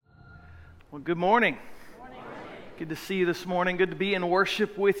Well, good morning. Good to see you this morning. Good to be in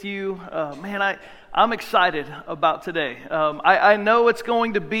worship with you. I'm excited about today. I know it's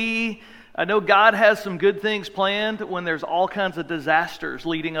going to be, I know God has some good things planned when there's all kinds of disasters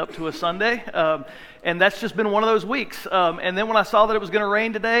leading up to a Sunday. And that's just been one of those weeks. And then when I saw that it was going to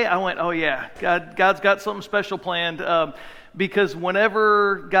rain today, I went, oh yeah, God's got something special planned. Because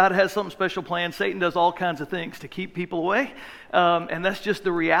whenever God has something special planned, Satan does all kinds of things to keep people away. And that's just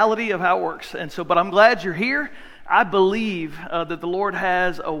the reality of how it works. But I'm glad you're here. I believe that the Lord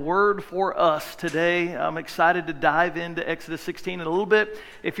has a word for us today. I'm excited to dive into Exodus 16 in a little bit.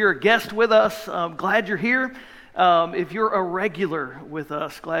 If you're a guest with us, I'm glad you're here. If you're a regular with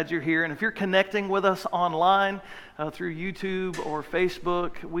us, glad you're here. And if you're connecting with us online through YouTube or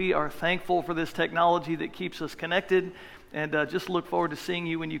Facebook, we are thankful for this technology that keeps us connected. And just look forward to seeing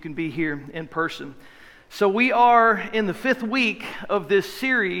you when you can be here in person. So we are in the 5th week of this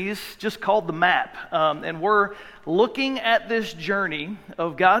series just called The Map. And we're looking at this journey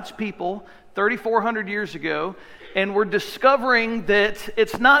of God's people 3,400 years ago. And we're discovering that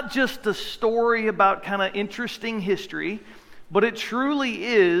it's not just a story about kind of interesting history, but it truly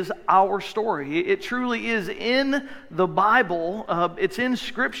is our story. It truly is in the Bible. It's in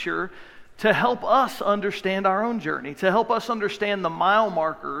Scripture to help us understand our own journey, to help us understand the mile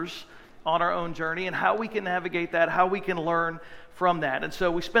markers on our own journey and how we can navigate that, how we can learn from that. And so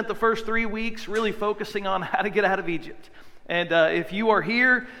we spent the first 3 weeks really focusing on how to get out of Egypt. And if you are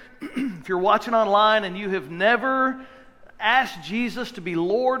here, if you're watching online and you have never asked Jesus to be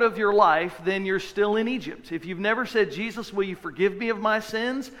Lord of your life, then you're still in Egypt. If you've never said, Jesus, will you forgive me of my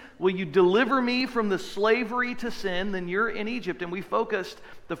sins? Will you deliver me from the slavery to sin? Then you're in Egypt. And we focused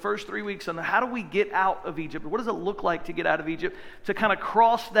the first 3 weeks on how do we get out of Egypt? What does it look like to get out of Egypt? To kind of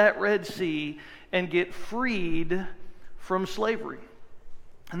cross that Red Sea and get freed from slavery.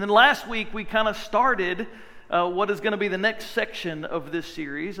 And then last week we kind of started what is going to be the next section of this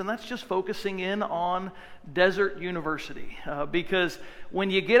series, and that's just focusing in on Desert University. Because when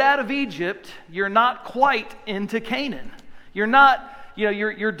you get out of Egypt, you're not quite into Canaan. You're not,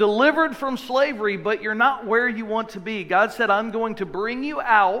 you're delivered from slavery, but you're not where you want to be. God said, I'm going to bring you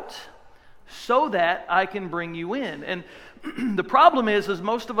out so that I can bring you in. And the problem is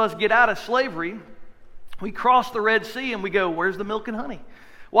most of us get out of slavery, we cross the Red Sea and we go, where's the milk and honey?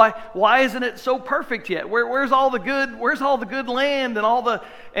 Why isn't it so perfect yet? Where's all the good land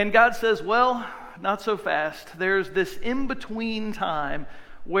and God says, well, not so fast. There's this in-between time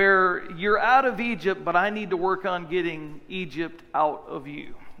where you're out of Egypt, but I need to work on getting Egypt out of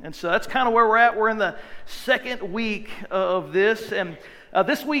you. And so that's kind of where we're at. We're in the 2nd week of this. And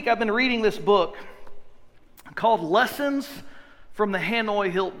this week I've been reading this book called Lessons from the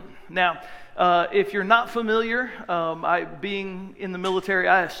Hanoi Hilton. Now, if you're not familiar, being in the military,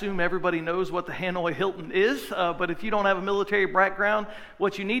 I assume everybody knows what the Hanoi Hilton is. But if you don't have a military background,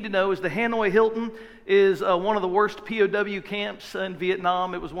 what you need to know is the Hanoi Hilton is one of the worst POW camps in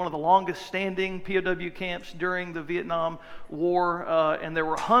Vietnam. It was one of the longest standing POW camps during the Vietnam War. And there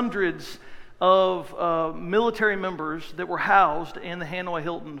were hundreds of military members that were housed in the Hanoi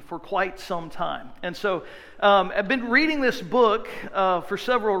Hilton for quite some time. And so I've been reading this book for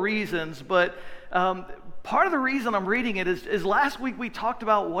several reasons, but part of the reason I'm reading it is last week we talked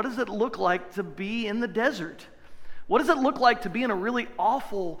about what does it look like to be in the desert? What does it look like to be in a really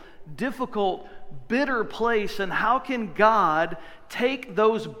awful, difficult, bitter place, and how can God take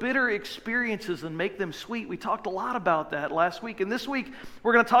those bitter experiences and make them sweet? We talked a lot about that last week, and this week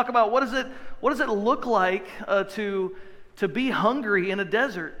we're going to talk about what does it look like to be hungry in a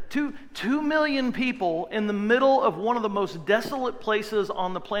desert. 2 million people in the middle of one of the most desolate places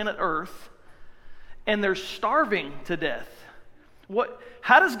on the planet Earth, and they're starving to death.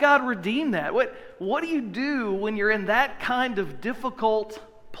 How does God redeem that? What do you do when you're in that kind of difficult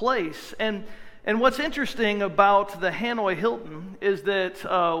place? And what's interesting about the Hanoi Hilton is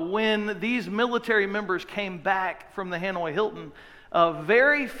that when these military members came back from the Hanoi Hilton,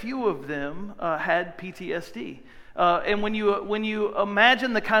 very few of them had PTSD. And when you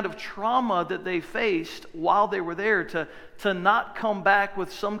imagine the kind of trauma that they faced while they were there, to not come back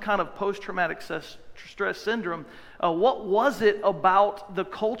with some kind of post-traumatic stress syndrome, what was it about the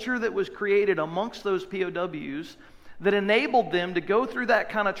culture that was created amongst those POWs that enabled them to go through that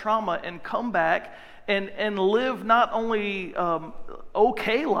kind of trauma and come back and live not only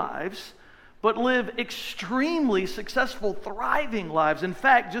okay lives, but live extremely successful, thriving lives? In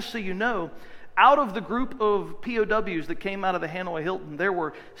fact, just so you know, out of the group of POWs that came out of the Hanoi Hilton, there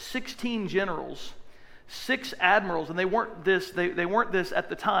were 16 generals, 6 admirals, and they weren't this at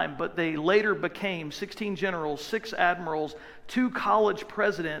the time, but they later became 16 generals, 6 admirals, 2 college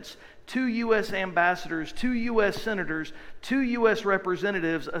presidents, 2 U.S. ambassadors, 2 U.S. senators, 2 U.S.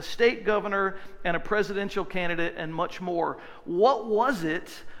 representatives, a state governor, and a presidential candidate, and much more. What was it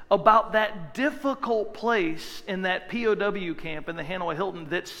about that difficult place in that POW camp in the Hanoi Hilton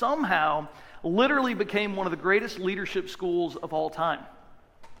that somehow literally became one of the greatest leadership schools of all time?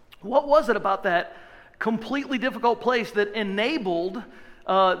 What was it about that completely difficult place that enabled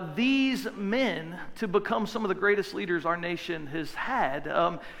these men to become some of the greatest leaders our nation has had?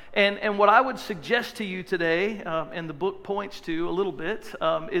 And what I would suggest to you today, and the book points to a little bit,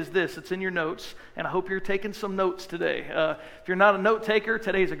 is this. It's in your notes, and I hope you're taking some notes today. If you're not a note taker,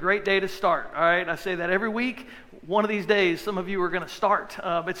 today's a great day to start, all right? I say that every week. One of these days, some of you are going to start.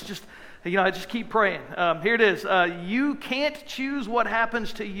 It's just, I just keep praying. Here it is. You can't choose what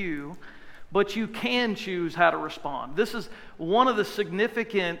happens to you, but you can choose how to respond. This is one of the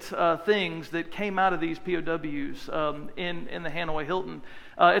significant things that came out of these POWs in the Hanoi Hilton.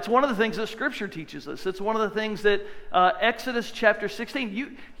 It's one of the things that Scripture teaches us. It's one of the things that Exodus chapter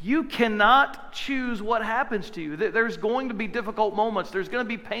 16, you cannot choose what happens to you. There's going to be difficult moments. There's going to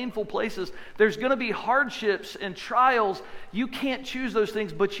be painful places. There's going to be hardships and trials. You can't choose those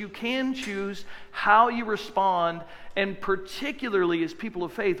things, but you can choose how you respond. And particularly as people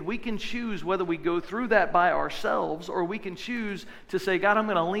of faith, we can choose whether we go through that by ourselves, or we can choose to say, God, I'm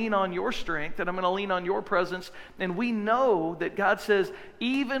going to lean on your strength, and I'm going to lean on your presence. And we know that God says,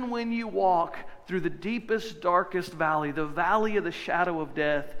 even when you walk through the deepest, darkest valley, the valley of the shadow of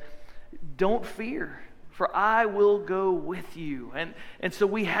death, don't fear, for I will go with you. And so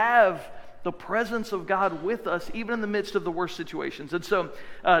we have the presence of God with us, even in the midst of the worst situations. And so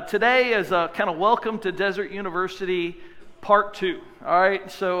today is a kind of welcome to Desert University part 2. All right,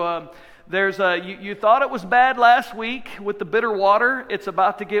 so there's you thought it was bad last week with the bitter water. It's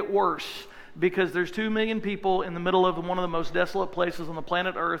about to get worse, because there's 2 million people in the middle of one of the most desolate places on the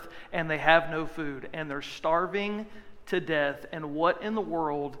planet Earth, and they have no food, and they're starving to death. And what in the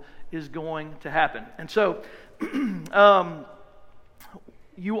world is going to happen? And so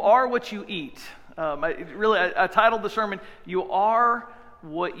you are what you eat. I titled the sermon, You Are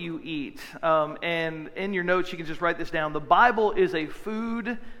What You Eat. And in your notes, you can just write this down. The Bible is a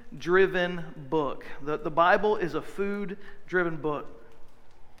food-driven book. The Bible is a food-driven book.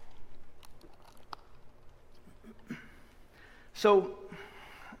 So,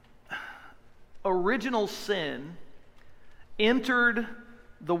 original sin entered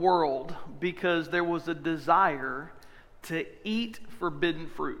the world because there was a desire to eat forbidden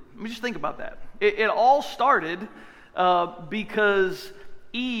fruit. Let me just think about that. It all started because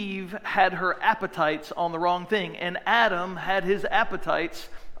Eve had her appetites on the wrong thing, and Adam had his appetites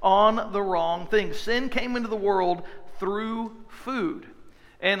on the wrong thing. Sin came into the world through food.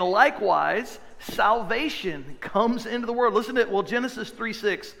 And likewise, salvation comes into the world. Listen to it. Well, Genesis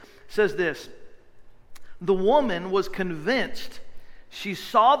 3:6 says this. The woman was convinced. She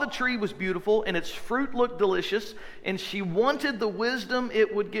saw the tree was beautiful and its fruit looked delicious, and she wanted the wisdom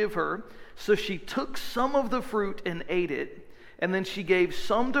it would give her. So she took some of the fruit and ate it, and then she gave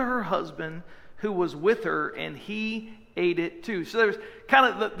some to her husband who was with her, and he ate it too. So there's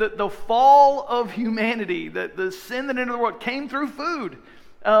kind of the fall of humanity, the sin that entered the world came through food.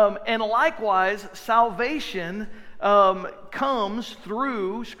 And likewise, salvation comes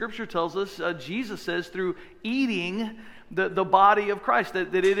through, Scripture tells us, Jesus says, through eating the body of Christ,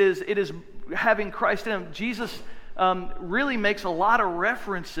 that it is having Christ in him. Jesus really makes a lot of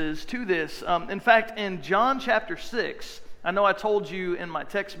references to this. In fact, in John chapter 6, I know I told you in my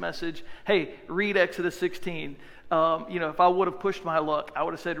text message, hey, read Exodus 16. If I would have pushed my luck, I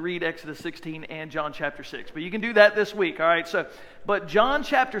would have said read Exodus 16 and John chapter 6. But you can do that this week, all right? But John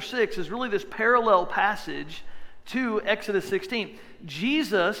chapter 6 is really this parallel passage to Exodus 16.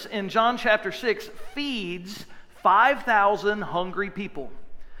 Jesus, in John chapter 6, feeds 5,000 hungry people.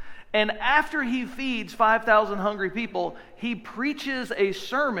 And after he feeds 5,000 hungry people, he preaches a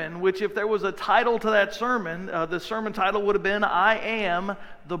sermon, which if there was a title to that sermon, the sermon title would have been, I am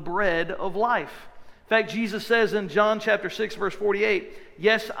the bread of life. In fact, Jesus says in John chapter 6, verse 48,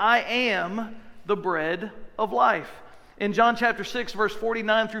 yes, I am the bread of life. In John chapter 6, verse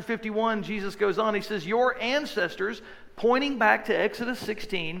 49 through 51, Jesus goes on, he says, your ancestors, pointing back to Exodus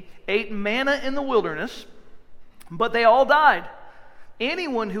 16, ate manna in the wilderness, but they all died.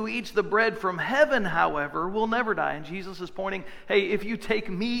 Anyone who eats the bread from heaven, however, will never die. And Jesus is pointing, hey, if you take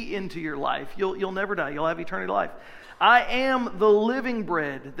me into your life, you'll never die. You'll have eternal life. I am the living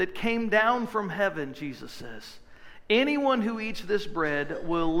bread that came down from heaven, Jesus says. Anyone who eats this bread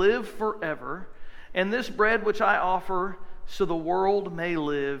will live forever, And this bread which I offer so the world may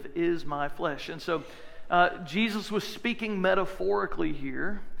live is my flesh. And so Jesus was speaking metaphorically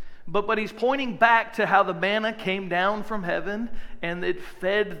here, but he's pointing back to how the manna came down from heaven and it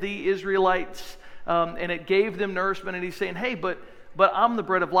fed the Israelites and it gave them nourishment. And he's saying, hey, but I'm the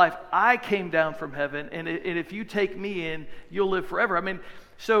bread of life. I came down from heaven, and if you take me in, you'll live forever. I mean,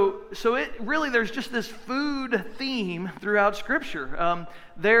 so it really, there's just this food theme throughout Scripture.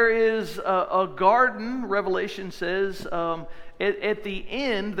 There is a garden, Revelation says, at the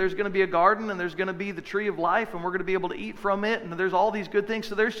end, there's going to be a garden, and there's going to be the tree of life, and we're going to be able to eat from it, and there's all these good things.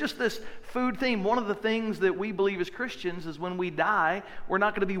 So there's just this food theme. One of the things that we believe as Christians is when we die, we're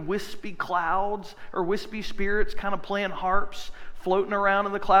not going to be wispy clouds or wispy spirits kind of playing harps, floating around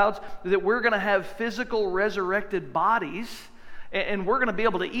in the clouds, that we're going to have physical resurrected bodies, and we're going to be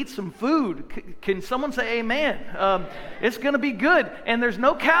able to eat some food. Can someone say amen? It's going to be good, and there's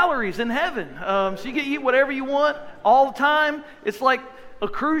no calories in heaven. So you can eat whatever you want all the time. It's like a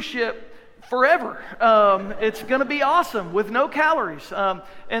cruise ship forever. It's going to be awesome with no calories.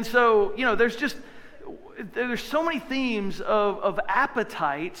 And so, there's so many themes of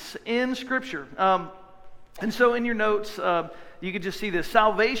appetites in Scripture. And so in your notes, you can just see this.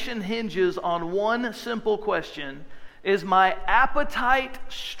 Salvation hinges on one simple question: is my appetite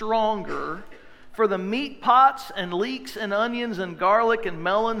stronger for the meat pots and leeks and onions and garlic and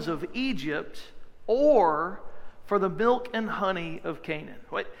melons of Egypt, or for the milk and honey of Canaan?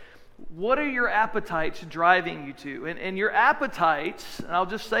 What are your appetites driving you to? And your appetites, and I'll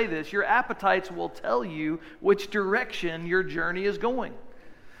just say this, your appetites will tell you which direction your journey is going.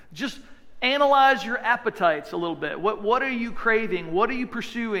 Just analyze your appetites a little bit. What are you craving? What are you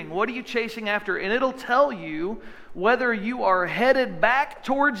pursuing? What are you chasing after? And it'll tell you whether you are headed back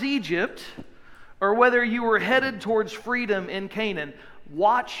towards Egypt or whether you are headed towards freedom in Canaan.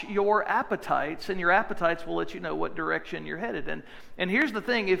 Watch your appetites, and your appetites will let you know what direction you're headed. And here's the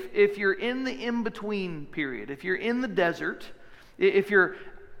thing, if you're in the in-between period, if you're in the desert, if you're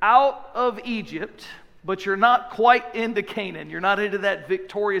out of Egypt, but you're not quite into Canaan, you're not into that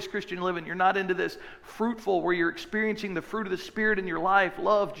victorious Christian living, you're not into this fruitful where you're experiencing the fruit of the Spirit in your life,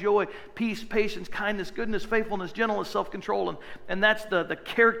 love, joy, peace, patience, kindness, goodness, faithfulness, gentleness, self-control, and that's the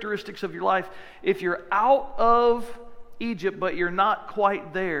characteristics of your life. If you're out of Egypt, but you're not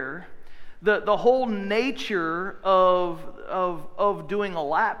quite there, the whole nature of doing a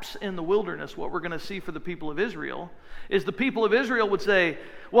lapse in the wilderness, what we're going to see for the people of Israel, is the people of Israel would say,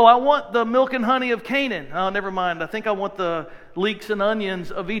 well, I want the milk and honey of Canaan. Oh, never mind. I think I want the leeks and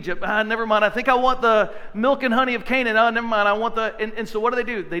onions of Egypt. Never mind. I think I want the milk and honey of Canaan. Oh, never mind. I want the... And so what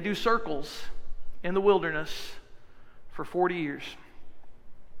do? They do circles in the wilderness for 40 years.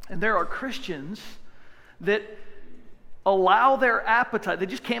 And there are Christians that allow their appetite. They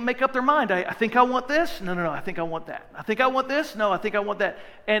just can't make up their mind. I think I want this. No, I think I want that. I think I want this. No, I think I want that.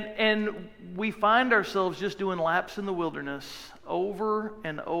 And we find ourselves just doing laps in the wilderness over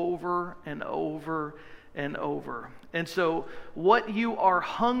and over and over and over. And so what you are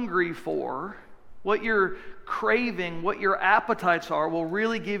hungry for, what you're craving, what your appetites are, will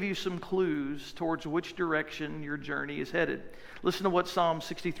really give you some clues towards which direction your journey is headed. Listen to what Psalm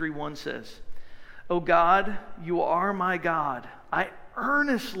 63:1 says. O God, you are my God. I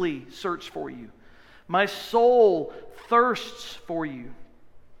earnestly search for you. My soul thirsts for you.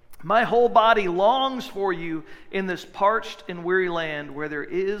 My whole body longs for you in this parched and weary land where there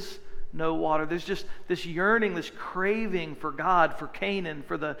is no water. There's just this yearning, this craving for God, for Canaan,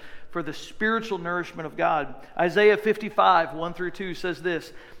 for the spiritual nourishment of God. Isaiah 55:1-2 says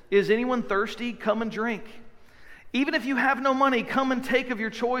this: Is anyone thirsty? Come and drink. Even if you have no money, come and take of your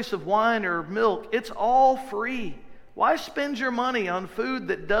choice of wine or milk. It's all free. Why spend your money on food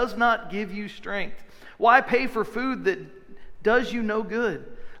that does not give you strength? Why pay for food that does you no good?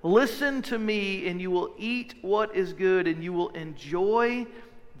 Listen to me, and you will eat what is good, and you will enjoy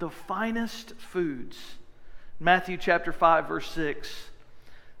the finest foods. Matthew chapter 5, verse 6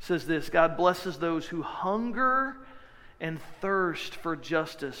 says this: God blesses those who hunger and thirst for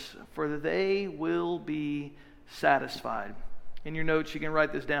justice, for they will be satisfied. In your notes, you can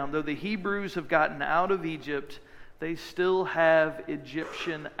write this down. Though the Hebrews have gotten out of Egypt, they still have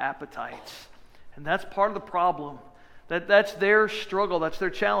Egyptian appetites. And that's part of the problem. That's their struggle. That's their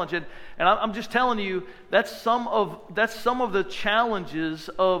challenge. And I'm just telling you, that's some of the challenges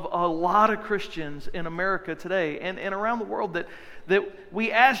of a lot of Christians in America today and around the world, that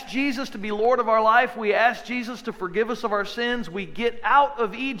we ask Jesus to be Lord of our life. We ask Jesus to forgive us of our sins. We get out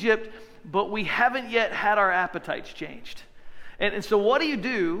of Egypt, but we haven't yet had our appetites changed. And so what do you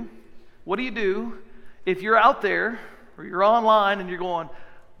do? What do you do if you're out there or you're online and you're going,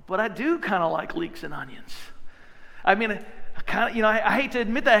 but I do kind of like leeks and onions. I mean, I kind of, I hate to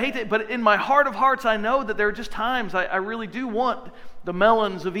admit that, but in my heart of hearts, I know that there are just times I really do want the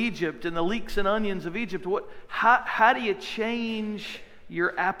melons of Egypt and the leeks and onions of Egypt. How do you change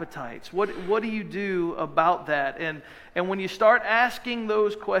your appetites? What do you do about that? And when you start asking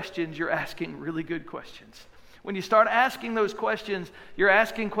those questions, you're asking really good questions. When you start asking those questions, you're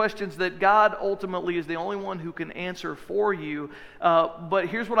asking questions that God ultimately is the only one who can answer for you. But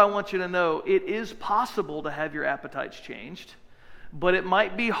here's what I want you to know. It is possible to have your appetites changed, but it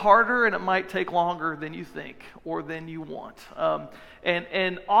might be harder and it might take longer than you think or than you want.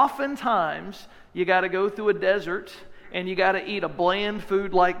 And oftentimes, you got to go through a desert and you got to eat a bland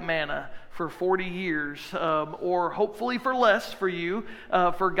food like manna for 40 years, or hopefully for less for you,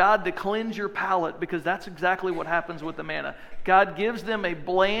 for God to cleanse your palate, because that's exactly what happens with the manna. God gives them a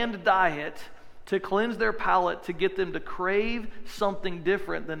bland diet to cleanse their palate, to get them to crave something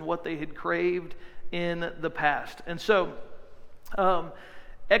different than what they had craved in the past. And so,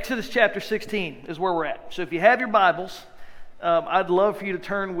 Exodus chapter 16 is where we're at. So if you have your Bibles, I'd love for you to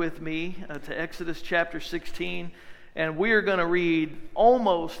turn with me to Exodus chapter 16. And we are going to read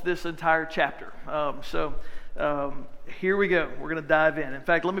almost this entire chapter. So here we go. We're going to dive in. In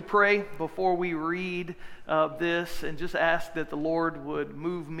fact, let me pray before we read this and just ask that the Lord would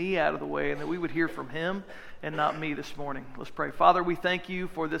move me out of the way and that we would hear from Him and not me this morning. Let's pray. Father, we thank you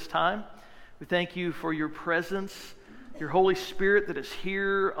for this time. We thank you for your presence, your Holy Spirit that is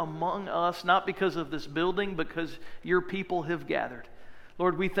here among us, not because of this building, because your people have gathered.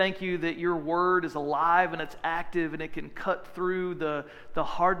 Lord, we thank you that your word is alive and it's active and it can cut through the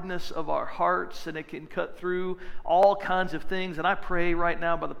hardness of our hearts and it can cut through all kinds of things. And I pray right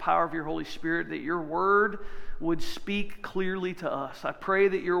now by the power of your Holy Spirit that your word would speak clearly to us. I pray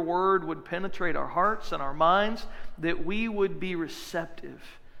that your word would penetrate our hearts and our minds, that we would be receptive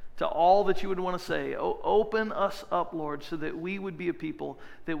to all that you would want to say. Open us up, Lord, so that we would be a people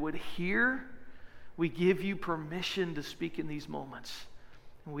that would hear. We give you permission to speak in these moments.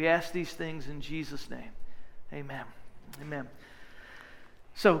 We ask these things in Jesus' name. Amen. Amen.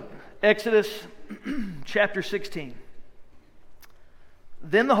 So, Exodus chapter 16.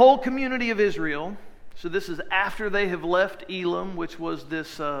 Then the whole community of Israel, so this is after they have left Elim, which was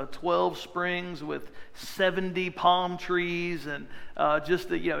this 12 springs with 70 palm trees, and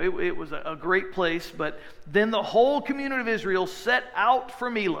it was a great place. But then the whole community of Israel set out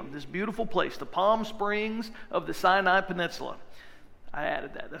from Elim, this beautiful place, the Palm Springs of the Sinai Peninsula. I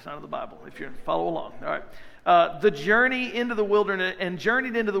added that. That's not in the Bible, if you follow along. All right. The journey into the wilderness, and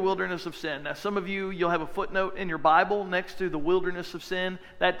journeyed into the wilderness of sin. Now, some of you'll have a footnote in your Bible next to the wilderness of sin.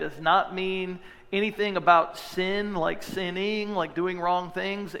 That does not mean anything about sin, like sinning, like doing wrong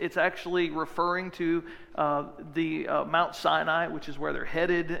things. It's actually referring to the Mount Sinai, which is where they're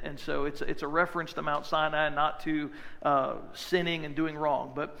headed. And so it's a reference to Mount Sinai, not to sinning and doing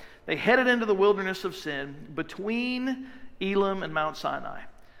wrong. But they headed into the wilderness of sin between Elim and Mount Sinai.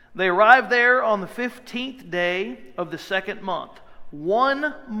 They arrived there on the 15th day of the second month,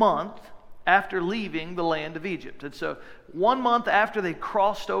 1 month after leaving the land of Egypt. And so 1 month after they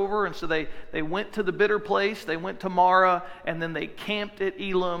crossed over, and so they went to the bitter place, they went to Marah, and then they camped at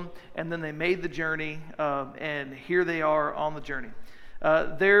Elim, and then they made the journey, and here they are on the journey.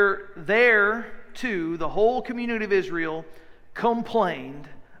 There too, the whole community of Israel complained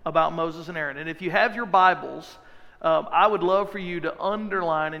about Moses and Aaron. And if you have your Bibles, I would love for you to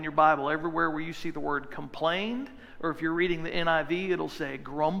underline in your Bible everywhere where you see the word complained, or if you're reading the NIV, it'll say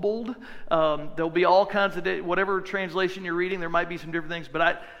grumbled. There'll be all kinds of, whatever translation you're reading, there might be some different things,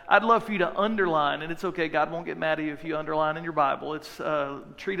 but I'd love for you to underline, and it's okay, God won't get mad at you if you underline in your Bible. It's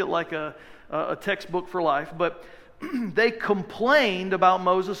treat it like a textbook for life, but they complained about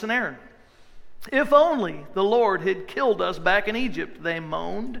Moses and Aaron. If only the Lord had killed us back in Egypt, they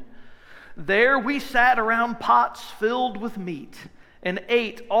moaned. There we sat around pots filled with meat and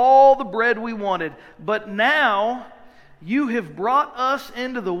ate all the bread we wanted. But now you have brought us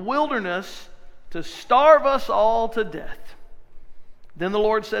into the wilderness to starve us all to death. Then the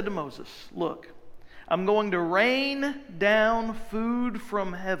Lord said to Moses, "Look, I'm going to rain down food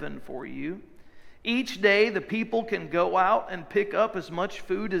from heaven for you. Each day the people can go out and pick up as much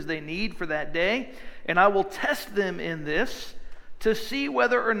food as they need for that day, and I will test them in this to see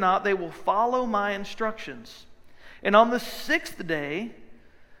whether or not they will follow my instructions. And on the 6th day,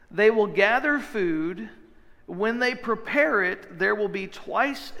 they will gather food. When they prepare it, there will be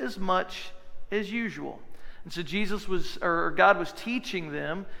twice as much as usual." And so God was teaching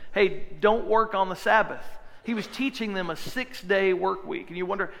them, hey, don't work on the Sabbath. He was teaching them a 6-day work week. And you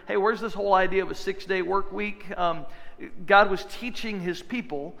wonder, hey, where's this whole idea of a 6-day work week? God was teaching his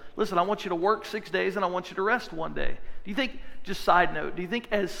people, listen, I want you to work 6 days and I want you to rest 1 day. Do you think, just side note, do you think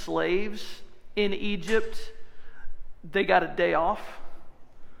as slaves in Egypt, they got a day off?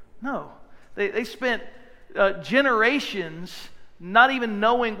 No. They spent generations not even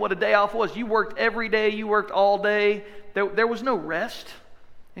knowing what a day off was. You worked every day, you worked all day. There was no rest.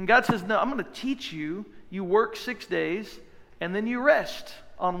 And God says, no, I'm going to teach you. You work 6 days, and then you rest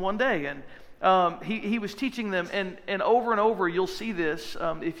on 1 day. And he was teaching them, and over you'll see this.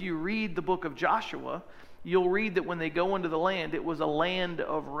 If you read the book of Joshua, you'll read that when they go into the land, it was a land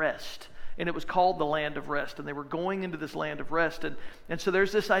of rest. And it was called the land of rest. And they were going into this land of rest. And so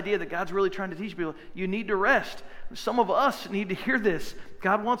there's this idea that God's really trying to teach people, you need to rest. Some of us need to hear this.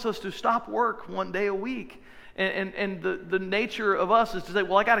 God wants us to stop work 1 day a week. And the nature of us is to say,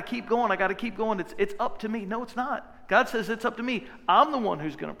 well, I got to keep going. It's up to me. No, it's not. God says it's up to me. I'm the one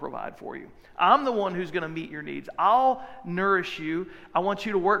who's going to provide for you. I'm the one who's going to meet your needs. I'll nourish you. I want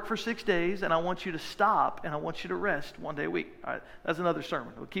you to work for 6 days, and I want you to stop, and I want you to rest 1 day a week. All right, that's another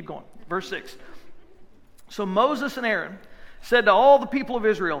sermon. We'll keep going. Verse 6. So Moses and Aaron said to all the people of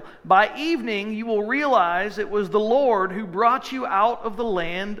Israel, by evening you will realize it was the Lord who brought you out of the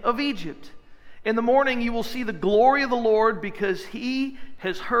land of Egypt. In the morning you will see the glory of the Lord, because he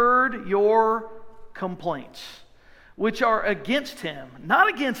has heard your complaints, which are against him, not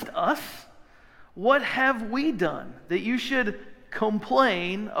against us. What have we done that you should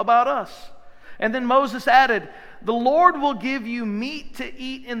complain about us? And then Moses added, the Lord will give you meat to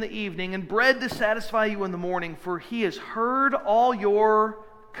eat in the evening and bread to satisfy you in the morning, for he has heard all your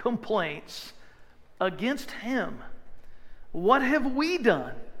complaints against him. What have we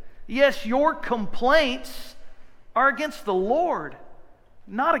done? Yes, your complaints are against the Lord,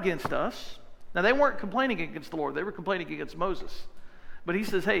 not against us. Now, they weren't complaining against the Lord. They were complaining against Moses. But he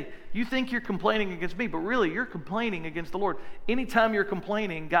says, hey, you think you're complaining against me, but really you're complaining against the Lord. Anytime you're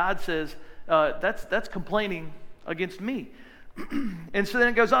complaining, God says, that's complaining against me. And so then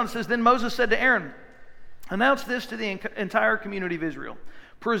it goes on. It says, then Moses said to Aaron, announce this to the entire community of Israel.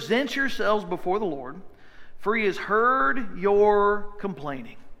 Present yourselves before the Lord, for he has heard your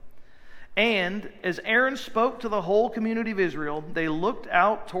complaining. And as Aaron spoke to the whole community of Israel, they looked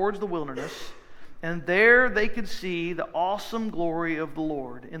out towards the wilderness, and there they could see the awesome glory of the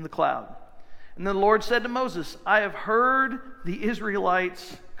Lord in the cloud. And then the Lord said to Moses, I have heard the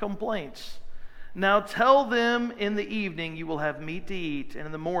Israelites' complaints. Now tell them in the evening you will have meat to eat, and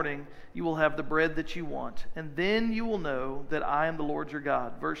in the morning you will have the bread that you want. And then you will know that I am the Lord your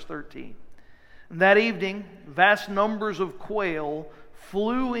God. Verse 13. And that evening, vast numbers of quail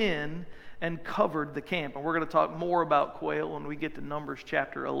flew in and covered the camp. And we're going to talk more about quail when we get to Numbers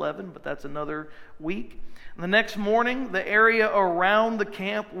chapter 11, but that's another week. And the next morning, the area around the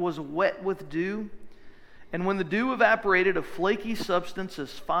camp was wet with dew. And when the dew evaporated, a flaky substance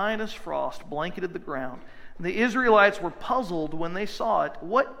as fine as frost blanketed the ground. And the Israelites were puzzled when they saw it.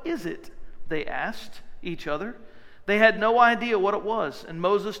 What is it? They asked each other. They had no idea what it was. And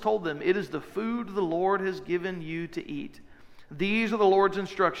Moses told them, it is the food the Lord has given you to eat. These are the Lord's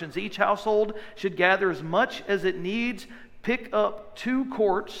instructions. Each household should gather as much as it needs. Pick up 2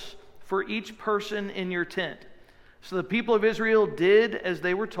 quarts for each person in your tent. So the people of Israel did as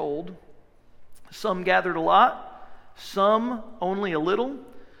they were told. Some gathered a lot, some only a little.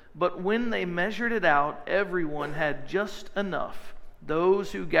 But when they measured it out, everyone had just enough.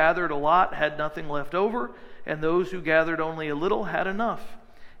 Those who gathered a lot had nothing left over, and those who gathered only a little had enough.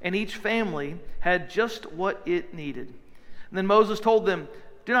 And each family had just what it needed. And then Moses told them,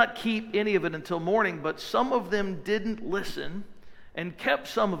 do not keep any of it until morning. But some of them didn't listen and kept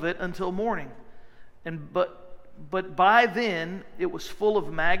some of it until morning. But by then it was full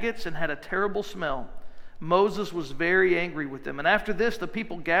of maggots and had a terrible smell. Moses was very angry with them. And after this, the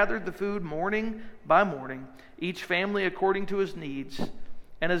people gathered the food morning by morning, each family according to his needs.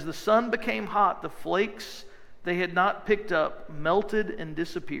 And as the sun became hot, the flakes they had not picked up melted and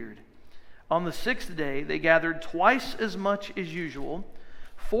disappeared. On the 6th day, they gathered twice as much as usual,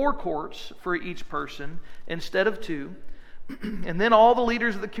 4 quarts for each person instead of 2. And then all the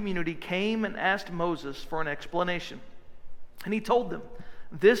leaders of the community came and asked Moses for an explanation. And he told them,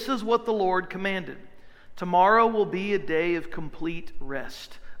 this is what the Lord commanded. Tomorrow will be a day of complete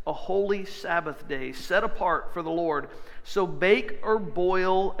rest, a holy Sabbath day set apart for the Lord. So bake or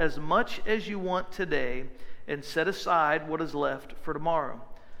boil as much as you want today and set aside what is left for tomorrow.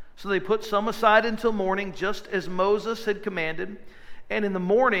 So they put some aside until morning, just as Moses had commanded. And in the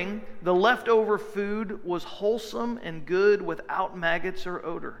morning, the leftover food was wholesome and good without maggots or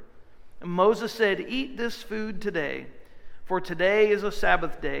odor. And Moses said, "Eat this food today, for today is a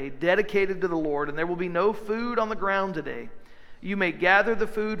Sabbath day dedicated to the Lord, and there will be no food on the ground today. You may gather the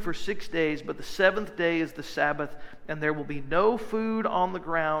food for 6 days, but the seventh day is the Sabbath, and there will be no food on the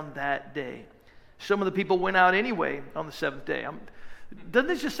ground that day." Some of the people went out anyway on the seventh day. Doesn't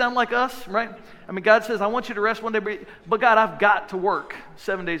this just sound like us, right? I mean, God says, "I want you to rest one day, but God, I've got to work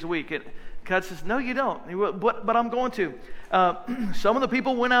 7 days a week." And God says, "No, you don't, but I'm going to." Some of the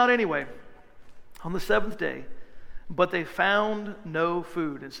people went out anyway on the seventh day, but they found no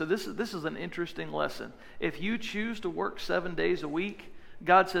food. And so this is an interesting lesson. If you choose to work 7 days a week,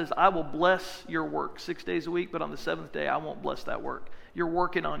 God says, "I will bless your work 6 days a week, but on the seventh day, I won't bless that work." You're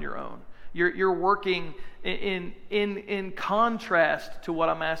working on your own. You're working in contrast to what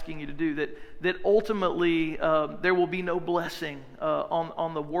I'm asking you to do. That ultimately there will be no blessing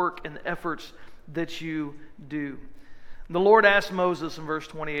on the work and the efforts that you do. The Lord asked Moses in verse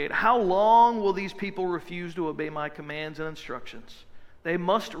 28, "How long will these people refuse to obey my commands and instructions? They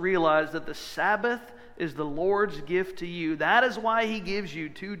must realize that the Sabbath is the Lord's gift to you. That is why He gives you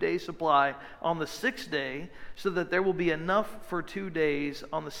 2 days' supply on the 6th day, so that there will be enough for 2 days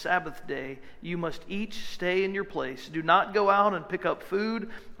on the Sabbath day. You must each stay in your place. Do not go out and pick up food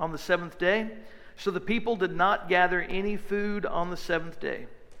on the 7th day." So the people did not gather any food on the 7th day.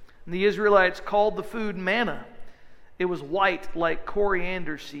 And the Israelites called the food manna. It was white like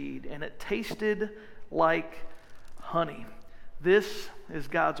coriander seed, and it tasted like honey. This is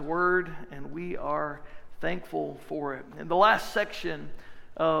God's word, and we are thankful for it. In the last section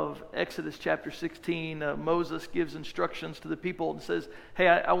of Exodus chapter 16, Moses gives instructions to the people and says, "Hey,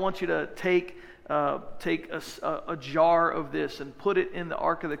 I want you to take a jar of this and put it in the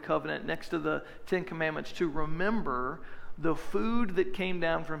Ark of the Covenant next to the Ten Commandments to remember the food that came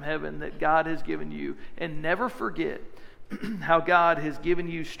down from heaven that God has given you, and never forget how God has given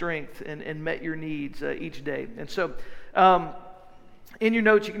you strength and met your needs each day." And so in your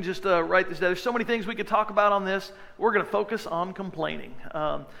notes, you can just write this down. There's so many things we could talk about on this. We're going to focus on complaining.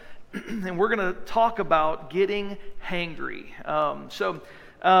 And we're going to talk about getting hangry.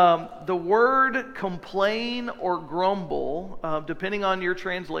 The word complain or grumble, depending on your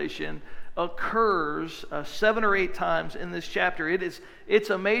translation, occurs 7 or 8 times in this chapter. It's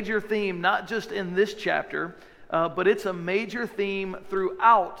a major theme, not just in this chapter, but it's a major theme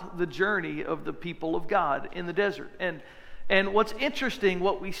throughout the journey of the people of God in the desert. And what's interesting,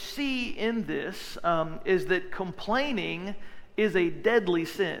 what we see in this is that complaining is a deadly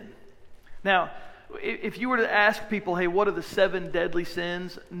sin. Now, if you were to ask people, "Hey, what are the 7 deadly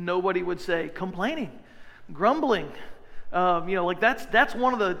sins?" nobody would say complaining, grumbling. That's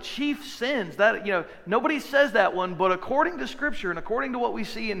one of the chief sins. That nobody says that one, but according to Scripture and according to what we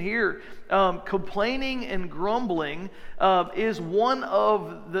see and hear, complaining and grumbling is one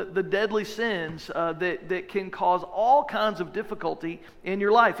of the deadly sins that can cause all kinds of difficulty in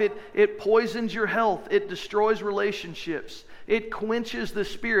your life. It poisons your health. It destroys relationships. It quenches the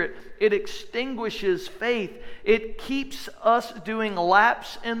spirit. It extinguishes faith. It keeps us doing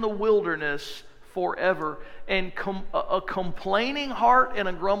laps in the wilderness forever. And a complaining heart and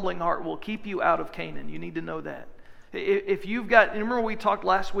a grumbling heart will keep you out of Canaan. You need to know that. If you've got, remember we talked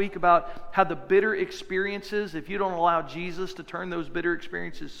last week about how the bitter experiences, if you don't allow Jesus to turn those bitter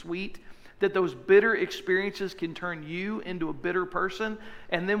experiences sweet, that those bitter experiences can turn you into a bitter person.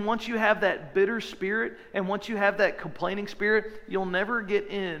 And then once you have that bitter spirit and once you have that complaining spirit, you'll never get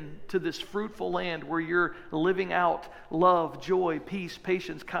into this fruitful land where you're living out love, joy, peace,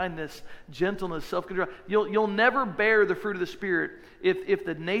 patience, kindness, gentleness, self-control. You'll never bear the fruit of the Spirit if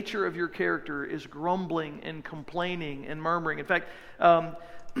the nature of your character is grumbling and complaining and murmuring. In fact,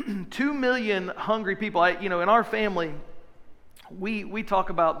 2 million hungry people. In our family, we talk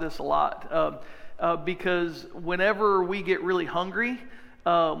about this a lot because whenever we get really hungry,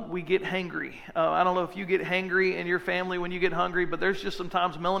 we get hangry. I don't know if you get hangry in your family when you get hungry, but there's just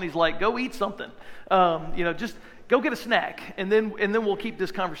sometimes Melanie's like, "Go eat something," just go get a snack, and then we'll keep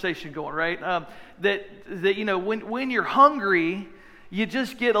this conversation going, right? When you're hungry, you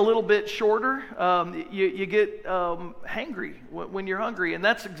just get a little bit shorter. You get hangry when you're hungry, and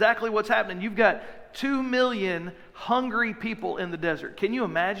that's exactly what's happening. You've got 2 million hungry people in the desert. Can you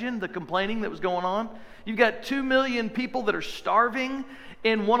imagine the complaining that was going on? You've got 2 million people that are starving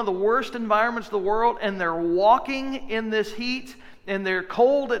in one of the worst environments of the world, and they're walking in this heat, and they're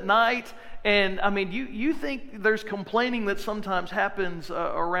cold at night. And I mean, you think there's complaining that sometimes happens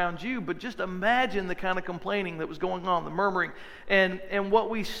around you, but just imagine the kind of complaining that was going on, the murmuring. And what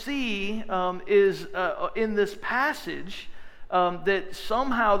we see is in this passage that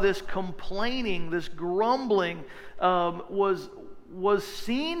somehow this complaining, this grumbling was was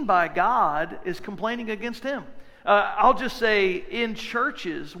seen by God as complaining against him. I'll just say in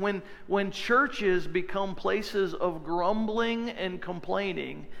churches, when churches become places of grumbling and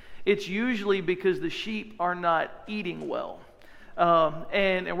complaining, it's usually because the sheep are not eating well.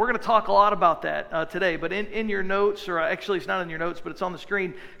 And we're going to talk a lot about that today. But in your notes, or actually it's not in your notes, but it's on the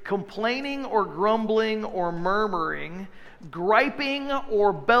screen, complaining or grumbling or murmuring, griping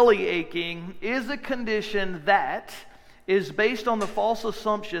or belly aching is a condition that is based on the false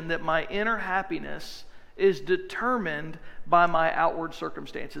assumption that my inner happiness is determined by my outward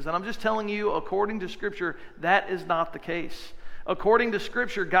circumstances. And I'm just telling you, according to Scripture, that is not the case. According to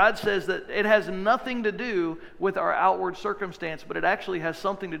Scripture, God says that it has nothing to do with our outward circumstance, but it actually has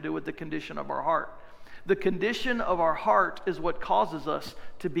something to do with the condition of our heart. The condition of our heart is what causes us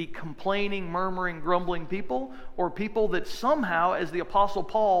to be complaining, murmuring, grumbling people, or people that somehow, as the Apostle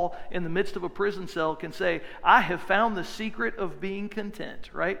Paul in the midst of a prison cell can say, I have found the secret of being content,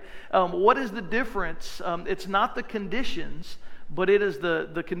 right? What is the difference? It's not the conditions, but it is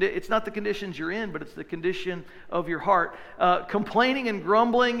it's not the conditions you're in, but it's the condition of your heart. Complaining and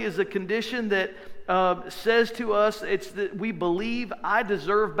grumbling is a condition that says to us, it's that we believe I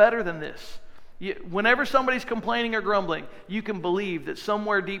deserve better than this. Whenever somebody's complaining or grumbling, you can believe that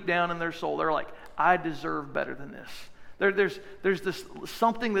somewhere deep down in their soul, they're like, I deserve better than this. There's this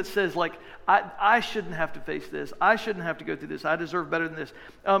something that says, like, I shouldn't have to face this. I shouldn't have to go through this. I deserve better than this.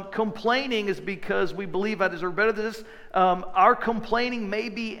 Complaining is because we believe I deserve better than this. Our complaining may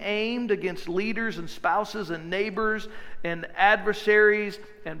be aimed against leaders and spouses and neighbors and adversaries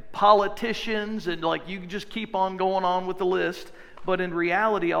and politicians, and like you just keep on going on with the list. But in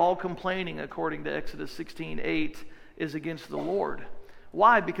reality, all complaining, according to Exodus 16:8, is against the Lord.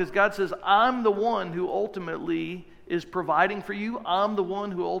 Why? Because God says, I'm the one who ultimately is providing for you. I'm the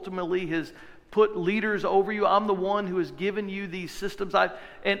one who ultimately has put leaders over you. I'm the one who has given you these systems.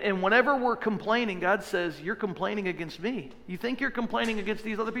 And whenever we're complaining, God says, you're complaining against me. You think you're complaining against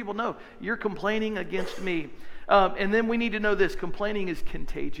these other people? No, you're complaining against me. And then we need to know this. Complaining is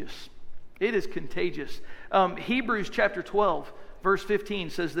contagious. It is contagious. Hebrews chapter 12, verse 15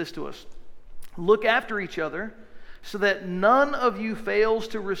 says this to us. Look after each other so that none of you fails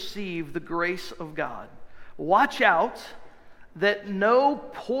to receive the grace of God. Watch out that no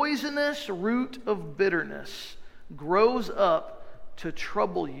poisonous root of bitterness grows up to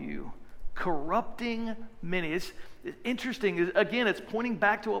trouble you, corrupting many. It's interesting. Again, it's pointing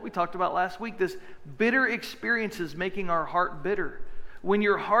back to what we talked about last week. This bitter experience is making our heart bitter. When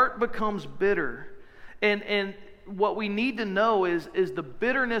your heart becomes bitter, and what we need to know is the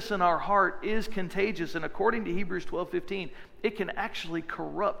bitterness in our heart is contagious. And according to Hebrews 12:15, it can actually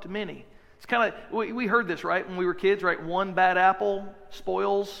corrupt many. It's kind of, we heard this, right, when we were kids, right? One bad apple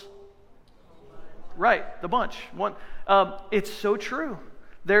spoils, right, the bunch. It's so true.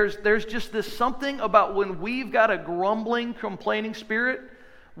 There's just this something about when we've got a grumbling, complaining spirit,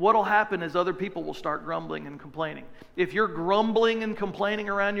 what'll happen is other people will start grumbling and complaining. If you're grumbling and complaining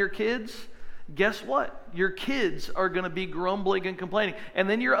around your kids, guess what? Your kids are going to be grumbling and complaining. And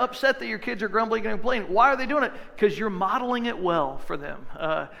then you're upset that your kids are grumbling and complaining. Why are they doing it? Because you're modeling it well for them.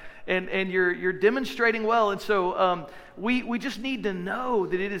 And you're demonstrating well. And so we just need to know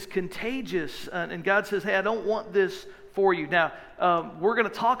that it is contagious. And God says, hey, I don't want this for you. Now, we're going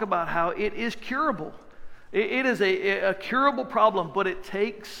to talk about how it is curable. It is a curable problem, but it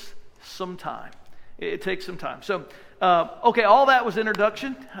takes some time. It takes some time. So, okay, all that was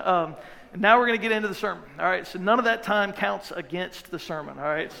introduction. Now we're going to get into the sermon. All right, so none of that time counts against the sermon. All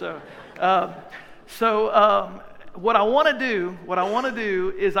right, so what I want to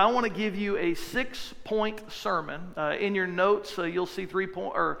do is I want to give you a 6-point sermon. In your notes, you'll see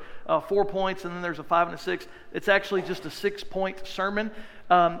 4 points, and then there's a 5 and a 6. It's actually just a 6-point sermon,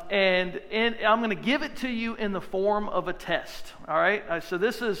 and I'm going to give it to you in the form of a test. All right, so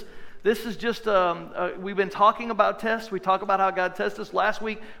this is just, we've been talking about tests. We talk about how God tests us. Last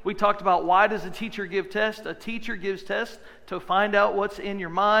week, we talked about why does a teacher give tests? A teacher gives tests to find out what's in your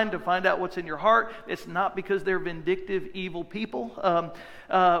mind, to find out what's in your heart. It's not because they're vindictive, evil people.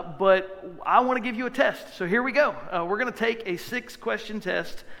 But I want to give you a test. So here we go. We're going to take a 6-question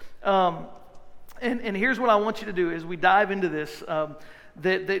test. And here's what I want you to do as we dive into this.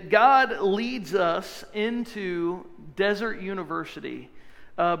 That God leads us into Desert University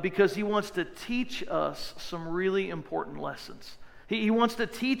because He wants to teach us some really important lessons. He wants to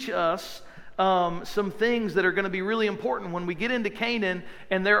teach us some things that are going to be really important. When we get into Canaan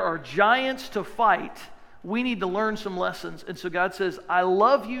and there are giants to fight, we need to learn some lessons. And so God says, I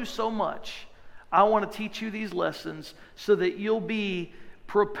love you so much, I want to teach you these lessons so that you'll be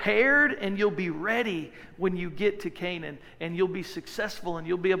prepared and you'll be ready when you get to Canaan, and you'll be successful and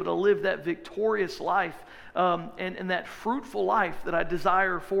you'll be able to live that victorious life and that fruitful life that I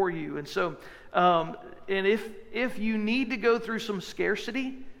desire for you. And so, and if you need to go through some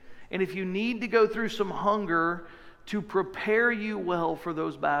scarcity, and if you need to go through some hunger to prepare you well for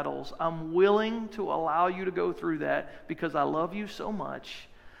those battles, I'm willing to allow you to go through that because I love you so much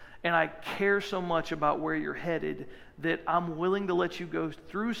and I care so much about where you're headed that I'm willing to let you go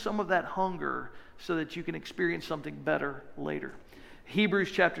through some of that hunger so that you can experience something better later.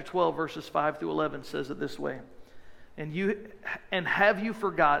 Hebrews chapter 12, verses 5 through 11 says it this way. And have you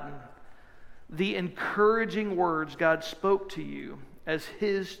forgotten the encouraging words God spoke to you as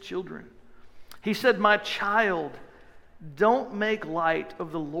His children? He said, my child, don't make light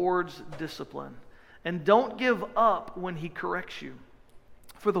of the Lord's discipline, and don't give up when He corrects you.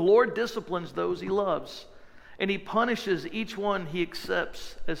 For the Lord disciplines those He loves, and He punishes each one He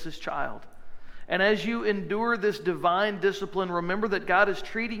accepts as His child. And as you endure this divine discipline, remember that God is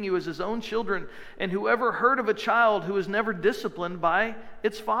treating you as His own children. And whoever heard of a child who is never disciplined by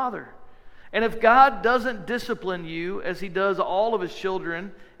its father? And if God doesn't discipline you as He does all of His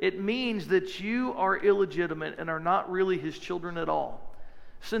children, it means that you are illegitimate and are not really His children at all.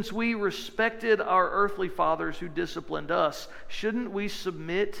 Since we respected our earthly fathers who disciplined us, shouldn't we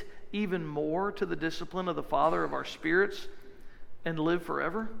submit even more to the discipline of the Father of our spirits and live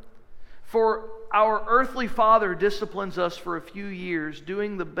forever? For our earthly father disciplines us for a few years,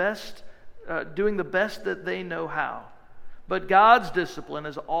 doing the best that they know how. But God's discipline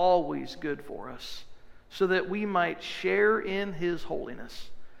is always good for us, so that we might share in His holiness.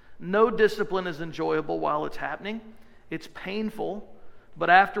 No discipline is enjoyable while it's happening. It's painful, but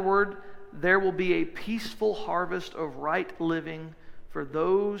afterward there will be a peaceful harvest of right living for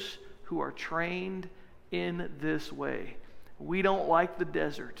those who are trained in this way. We don't like the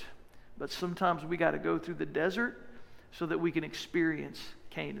desert, but sometimes we got to go through the desert so that we can experience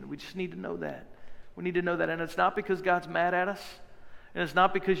Canaan. We just need to know that. We need to know that. And it's not because God's mad at us. And it's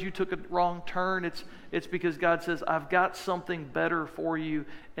not because you took a wrong turn. It's because God says, I've got something better for you,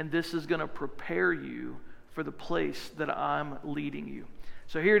 and this is going to prepare you for the place that I'm leading you.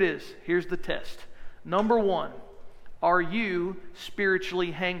 So here it is. Here's the test. Number one, are you spiritually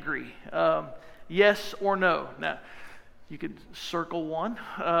hangry? Yes or no? Now, you could circle one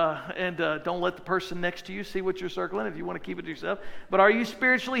and don't let the person next to you see what you're circling if you want to keep it to yourself. But are you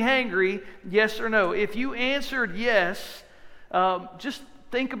spiritually hangry? Yes or no? If you answered yes, just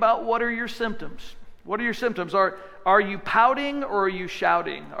think about what are your symptoms. What are your symptoms? Are you pouting or are you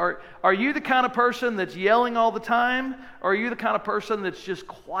shouting? Are you the kind of person that's yelling all the time? Or are you the kind of person that's just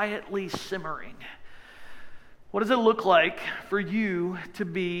quietly simmering? What does it look like for you to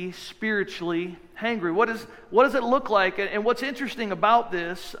be spiritually hangry? What does it look like? And what's interesting about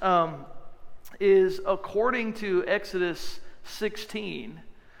this is, according to Exodus 16,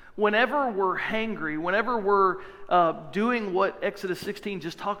 whenever we're hangry, whenever we're doing what Exodus 16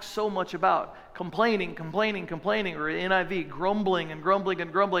 just talks so much about, complaining, or NIV,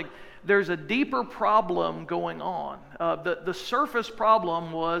 grumbling, there's a deeper problem going on. The surface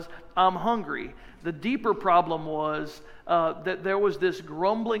problem was, I'm hungry. The deeper problem was that there was this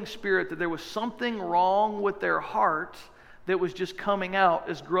grumbling spirit, that there was something wrong with their heart that was just coming out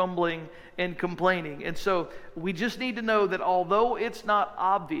as grumbling and complaining. And so we just need to know that although it's not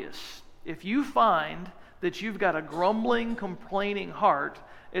obvious, if you find that you've got a grumbling, complaining heart,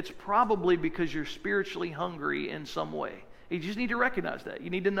 it's probably because you're spiritually hungry in some way. You just need to recognize that. You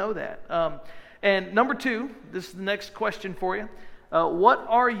need to know that. And number two, this is the next question for you. What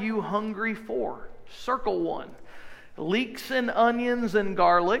are you hungry for? Circle one. Leeks and onions and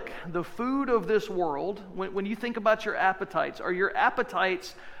garlic, the food of this world. When you think about your appetites, are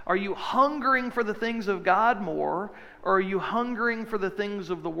you hungering for the things of God more, or are you hungering for the things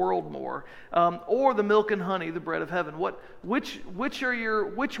of the world more? Or the milk and honey, the bread of heaven? Which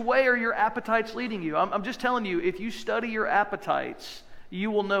way are your appetites leading you? I'm just telling you, if you study your appetites,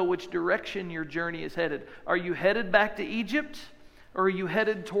 you will know which direction your journey is headed. Are you headed back to Egypt? Or are you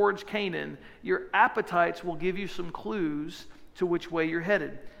headed towards Canaan? Your appetites will give you some clues to which way you're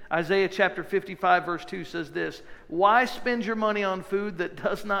headed. Isaiah chapter 55 verse 2 says this, "Why spend your money on food that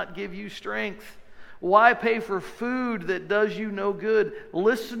does not give you strength? Why pay for food that does you no good?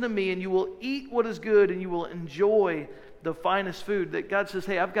 Listen to me and you will eat what is good and you will enjoy the finest food." That God says,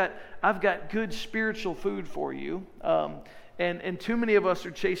 hey, I've got good spiritual food for you. And too many of us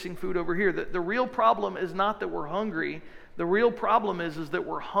are chasing food over here. The real problem is not that we're hungry. The real problem is that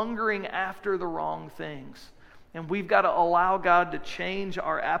we're hungering after the wrong things. And we've got to allow God to change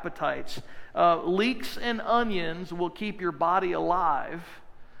our appetites. Leeks and onions will keep your body alive,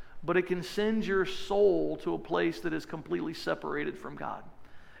 but it can send your soul to a place that is completely separated from God.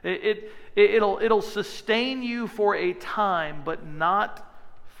 It'll sustain you for a time, but not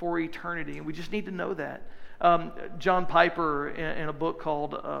for eternity. And we just need to know that. John Piper, in a book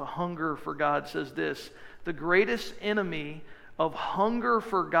called Hunger for God, says this: the greatest enemy of hunger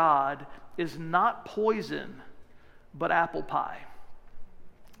for God is not poison, but apple pie.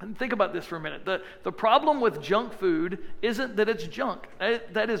 And think about this for a minute. The problem with junk food isn't that it's junk.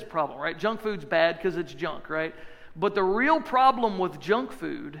 That is a problem, right? Junk food's bad because it's junk, right? But the real problem with junk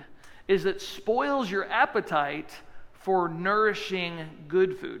food is it spoils your appetite for nourishing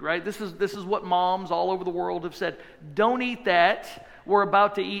good food, right? This is what moms all over the world have said. Don't eat that. We're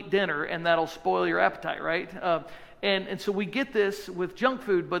about to eat dinner, and that'll spoil your appetite, right? And so we get this with junk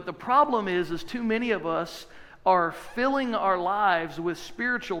food, but the problem is too many of us are filling our lives with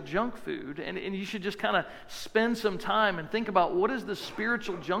spiritual junk food, and you should just kind of spend some time and think about what is the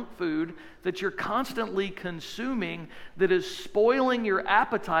spiritual junk food that you're constantly consuming that is spoiling your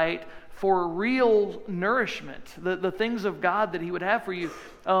appetite for real nourishment, the things of God that He would have for you.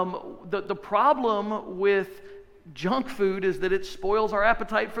 The problem with junk food is that it spoils our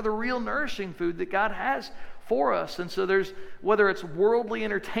appetite for the real nourishing food that God has for us. And so there's, whether it's worldly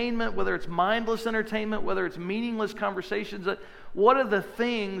entertainment, whether it's mindless entertainment, whether it's meaningless conversations, what are the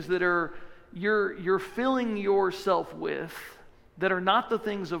things that you're filling yourself with that are not the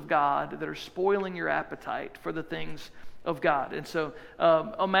things of God, that are spoiling your appetite for the things of God? And so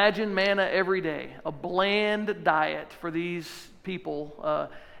imagine manna every day, a bland diet for these people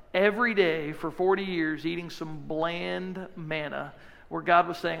every day for 40 years, eating some bland manna, where God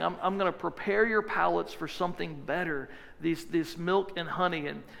was saying, I'm going to prepare your palates for something better, this milk and honey.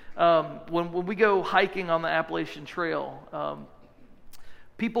 And when we go hiking on the Appalachian Trail,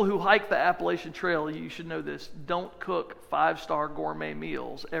 people who hike the Appalachian Trail, you should know this, don't cook 5-star gourmet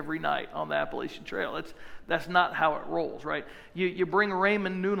meals every night on the Appalachian Trail. That's not how it rolls, right? You bring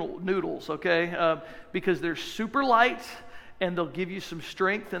ramen noodles, okay? Because they're super light, and they'll give you some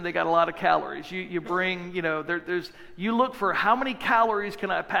strength, and they got a lot of calories. You bring, you look for how many calories can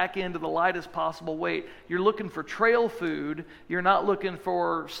I pack into the lightest possible weight. You're looking for trail food. You're not looking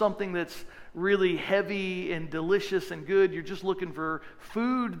for something that's really heavy and delicious and good. You're just looking for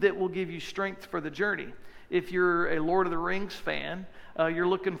food that will give you strength for the journey. If you're a Lord of the Rings fan, you're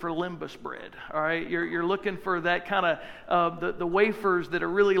looking for Limbus bread, all right? You're looking for that kind of, the wafers that are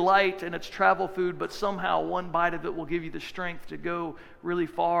really light and it's travel food, but somehow one bite of it will give you the strength to go really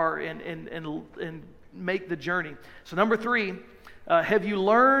far and make the journey. So number 3, have you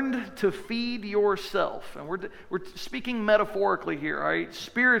learned to feed yourself? And we're speaking metaphorically here, all right?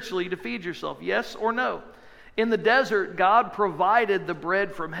 Spiritually, to feed yourself, yes or no? In the desert, God provided the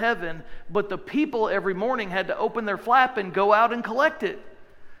bread from heaven, but the people every morning had to open their flap and go out and collect it.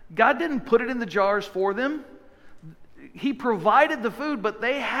 God didn't put it in the jars for them. He provided the food, but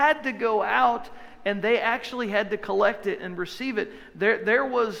they had to go out and they actually had to collect it and receive it. There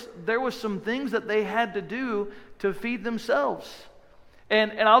was some things that they had to do to feed themselves.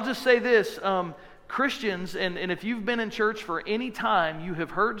 And I'll just say this, Christians, and if you've been in church for any time, you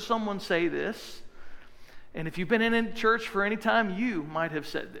have heard someone say this. And if you've been in church for any time, you might have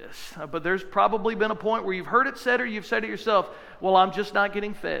said this. But there's probably been a point where you've heard it said, or you've said it yourself, well, I'm just not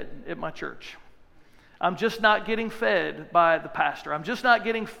getting fed at my church. I'm just not getting fed by the pastor. I'm just not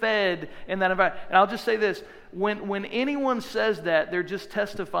getting fed in that environment. And I'll just say this, when anyone says that, they're just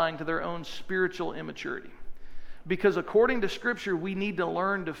testifying to their own spiritual immaturity. Because according to Scripture, we need to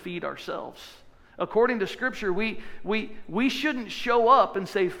learn to feed ourselves. According to Scripture, we shouldn't show up and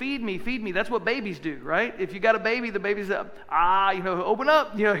say, feed me, feed me. That's what babies do, right? If you got a baby, the baby's open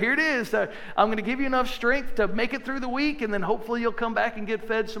up, here it is. I'm going to give you enough strength to make it through the week, and then hopefully you'll come back and get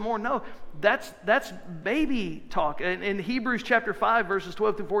fed some more. No, that's baby talk. In Hebrews chapter 5, verses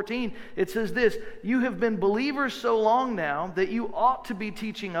 12 through 14, it says this: you have been believers so long now that you ought to be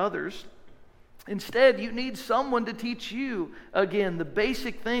teaching others. Instead, you need someone to teach you, again, the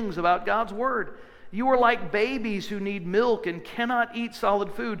basic things about God's Word. You are like babies who need milk and cannot eat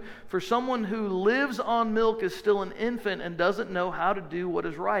solid food. For someone who lives on milk is still an infant and doesn't know how to do what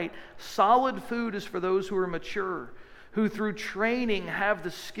is right. Solid food is for those who are mature, who through training have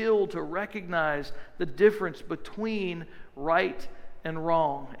the skill to recognize the difference between right and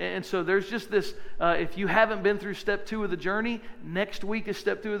wrong. And so there's just this, if you haven't been through step 2 of the journey, next week is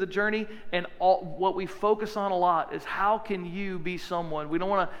step 2 of the journey, and what we focus on a lot is how can you be someone. We don't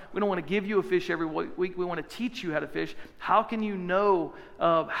want to give you a fish every week. We want to teach you how to fish. How can you know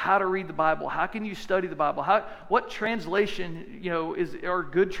how to read the Bible? How can you study the Bible? What translation are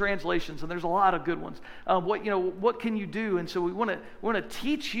good translations? And there's a lot of good ones. What can you do? And so we want to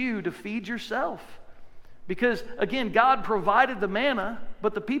teach you to feed yourself. Because, again, God provided the manna,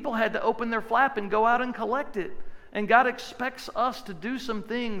 but the people had to open their flap and go out and collect it. And God expects us to do some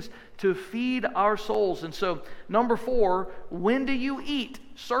things to feed our souls. And so, number 4, when do you eat?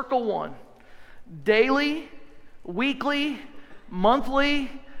 Circle 1. Daily, weekly,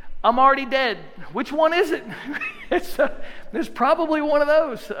 monthly, I'm already dead. Which one is it? There's probably one of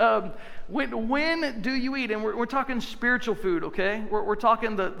those. When do you eat? And we're talking spiritual food, okay? We're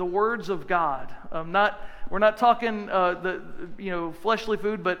talking the words of God. We're not talking fleshly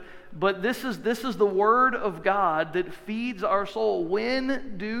food, but this is the word of God that feeds our soul.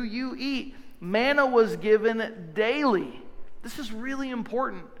 When do you eat? Manna was given daily. This is really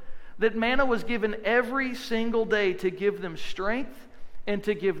important. That manna was given every single day to give them strength and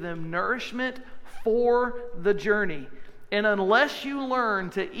to give them nourishment for the journey. And unless you learn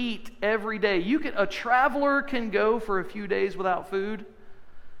to eat every day, a traveler can go for a few days without food.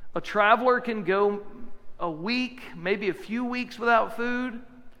 A traveler can go a week, maybe a few weeks without food.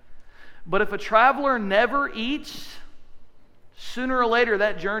 But if a traveler never eats, sooner or later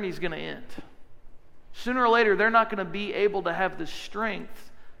that journey's going to end. Sooner or later they're not going to be able to have the strength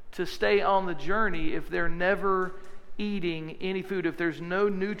to stay on the journey if they're never eating any food, if there's no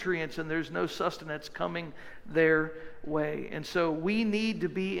nutrients and there's no sustenance coming their way. And so we need to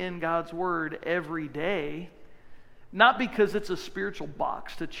be in God's Word every day, not because it's a spiritual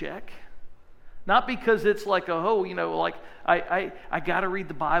box to check, not because it's like I got to read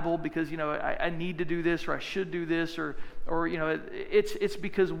the Bible because I need to do this or I should do this or it's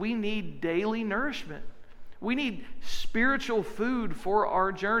because we need daily nourishment. We need spiritual food for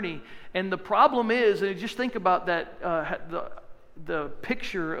our journey. And the problem is, and just think about that, the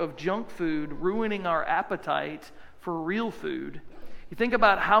picture of junk food ruining our appetite for real food. You think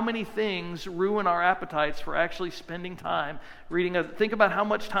about how many things ruin our appetites for actually spending time reading. Think about how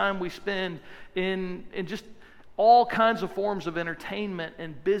much time we spend in just all kinds of forms of entertainment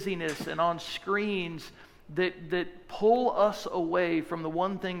and busyness and on screens that pull us away from the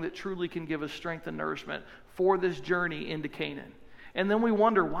one thing that truly can give us strength and nourishment for this journey into Canaan. And then we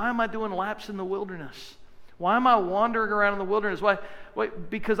wonder, why am I doing laps in the wilderness? Why am I wandering around in the wilderness? Why?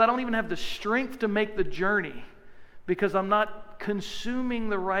 Because I don't even have the strength to make the journey, because I'm not consuming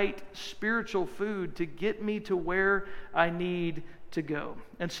the right spiritual food to get me to where I need to go.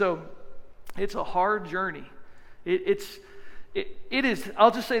 And so it's a hard journey. It is,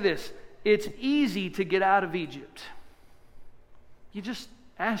 I'll just say this, it's easy to get out of Egypt. You just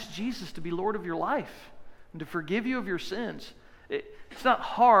ask Jesus to be Lord of your life and to forgive you of your sins. It's not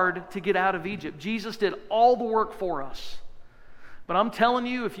hard to get out of Egypt. Jesus did all the work for us. But I'm telling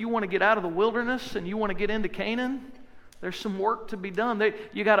you, if you want to get out of the wilderness and you want to get into Canaan, there's some work to be done.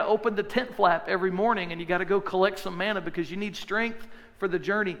 You got to open the tent flap every morning and you got to go collect some manna because you need strength for the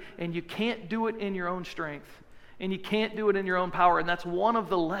journey. And you can't do it in your own strength. And you can't do it in your own power. And that's one of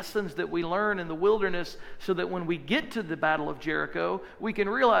the lessons that we learn in the wilderness, so that when we get to the Battle of Jericho, we can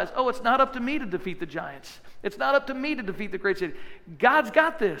realize, it's not up to me to defeat the giants. It's not up to me to defeat the great city. God's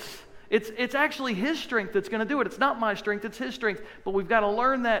got this. It's actually His strength that's going to do it. It's not my strength, it's His strength. But we've got to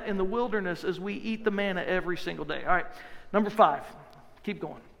learn that in the wilderness as we eat the manna every single day. All right, number 5. Keep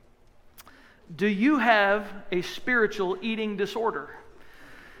going. Do you have a spiritual eating disorder?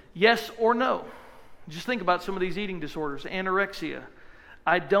 Yes or no? Just think about some of these eating disorders. Anorexia.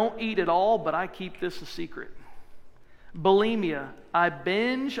 I don't eat at all, but I keep this a secret. Bulimia. I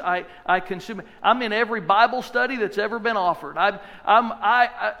binge. I consume. I'm in every Bible study that's ever been offered.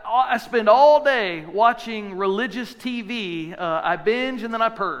 I spend all day watching religious TV. I binge and then I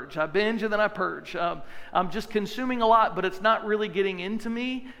purge. I binge and then I purge. I'm just consuming a lot, but it's not really getting into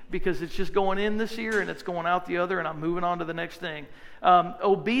me because it's just going in this ear and it's going out the other, and I'm moving on to the next thing.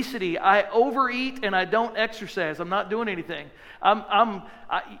 Obesity. I overeat and I don't exercise. I'm not doing anything.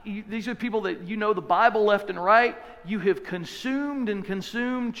 These are people that the Bible left and right. You have consumed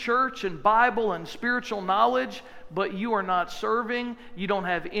church and Bible and spiritual knowledge, but you are not serving. You don't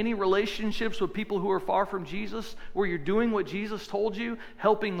have any relationships with people who are far from Jesus, where you're doing what Jesus told you,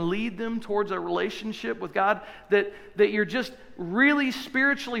 helping lead them towards a relationship with God, that you're just really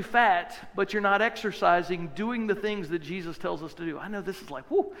spiritually fat, but you're not exercising, doing the things that Jesus tells us to do. I know this is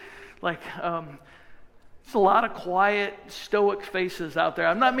There's a lot of quiet, stoic faces out there.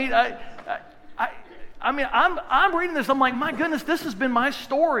 I'm not mean. I mean, I'm reading this. I'm like, my goodness, this has been my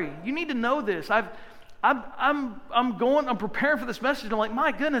story. You need to know this. I'm preparing for this message. And I'm like,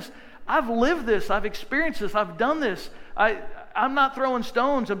 my goodness, I've lived this. I've experienced this. I've done this. I'm not throwing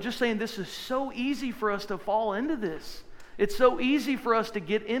stones. I'm just saying this is so easy for us to fall into this. It's so easy for us to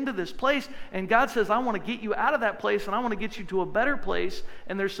get into this place. And God says, I want to get you out of that place, and I want to get you to a better place.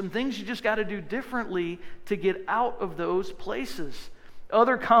 And there's some things you just got to do differently to get out of those places.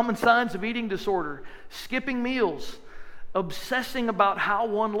 Other common signs of eating disorder: skipping meals, obsessing about how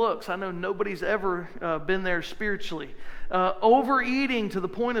one looks. I know nobody's ever been there spiritually. Overeating to the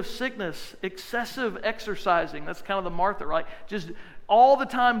point of sickness, excessive exercising. That's kind of the Martha, right? Just all the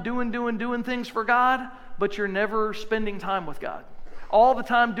time doing things for God, but you're never spending time with God. All the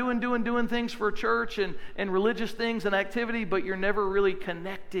time doing things for church and religious things and activity, but you're never really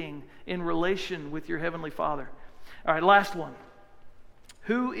connecting in relation with your Heavenly Father. All right, last one.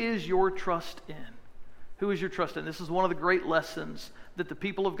 Who is your trust in? Who is your trust in? This is one of the great lessons that the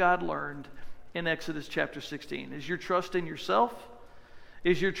people of God learned in Exodus chapter 16. Is your trust in yourself?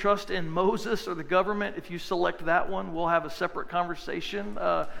 Is your trust in Moses or the government? If you select that one, we'll have a separate conversation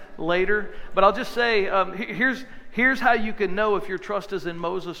later. But I'll just say, here's how you can know if your trust is in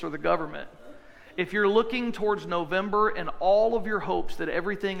Moses or the government. If you're looking towards November and all of your hopes that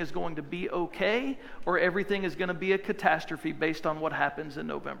everything is going to be okay or everything is going to be a catastrophe based on what happens in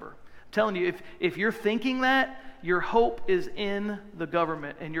November. I'm telling you, if you're thinking that, your hope is in the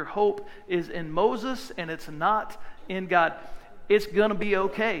government and your hope is in Moses and it's not in God. It's going to be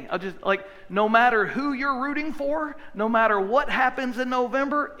okay. No matter who you're rooting for, no matter what happens in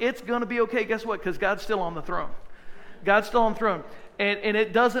November, it's going to be okay. Guess what? Because God's still on the throne. God's still on the throne. And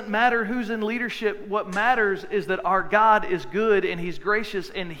it doesn't matter who's in leadership. What matters is that our God is good and He's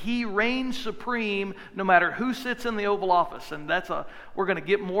gracious and He reigns supreme no matter who sits in the Oval Office. And we're going to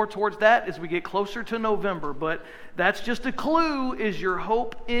get more towards that as we get closer to November. But that's just a clue. Is your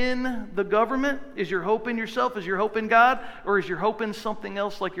hope in the government? Is your hope in yourself? Is your hope in God? Or is your hope in something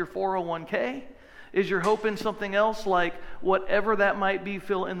else like your 401k? Is your hope in something else like whatever that might be,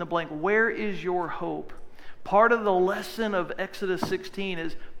 fill in the blank? Where is your hope? Part of the lesson of Exodus 16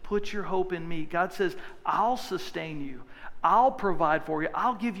 is put your hope in me. God says, I'll sustain you. I'll provide for you.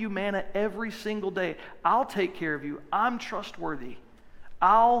 I'll give you manna every single day. I'll take care of you. I'm trustworthy.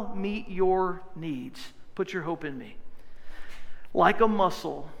 I'll meet your needs. Put your hope in me. Like a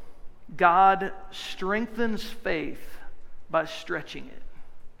muscle, God strengthens faith by stretching it.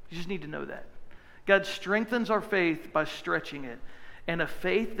 You just need to know that. God strengthens our faith by stretching it. And a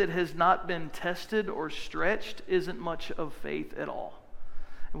faith that has not been tested or stretched isn't much of faith at all.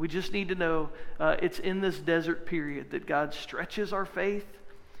 And we just need to know it's in this desert period that God stretches our faith.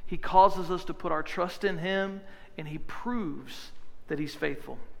 He causes us to put our trust in Him, and He proves that He's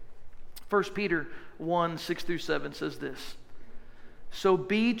faithful. 1 Peter 1, 6 through 7 says this: So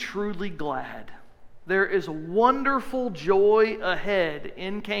be truly glad. There is wonderful joy ahead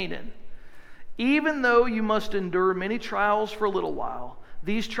in Canaan. Even though you must endure many trials for a little while,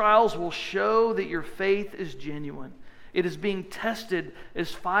 these trials will show that your faith is genuine. It is being tested as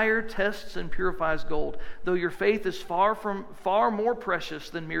fire tests and purifies gold, though your faith is far more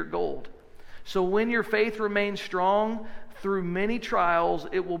precious than mere gold. So when your faith remains strong through many trials,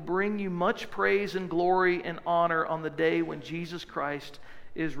 it will bring you much praise and glory and honor on the day when Jesus Christ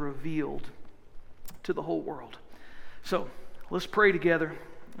is revealed to the whole world. So let's pray together.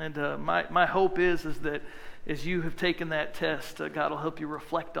 And my hope is that as you have taken that test, God will help you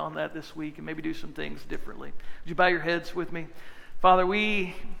reflect on that this week and maybe do some things differently. Would you bow your heads with me? Father,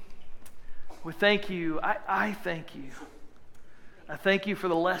 we thank you. I thank you. I thank you for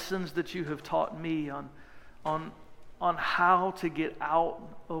the lessons that you have taught me on how to get out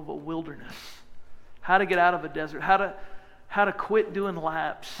of a wilderness, how to get out of a desert, how to quit doing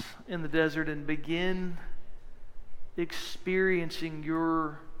laps in the desert and begin experiencing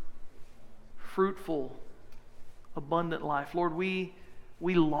your fruitful, abundant life. Lord, we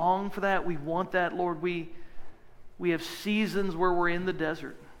long for that. We want that. Lord, we have seasons where we're in the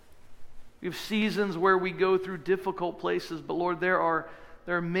desert. We have seasons where we go through difficult places. But Lord, there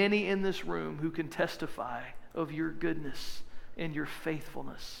are many in this room who can testify of your goodness and your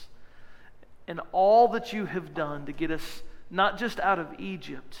faithfulness and all that you have done to get us not just out of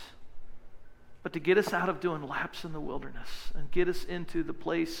Egypt, but to get us out of doing laps in the wilderness and get us into the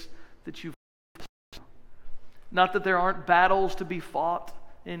place that you've. Not that there aren't battles to be fought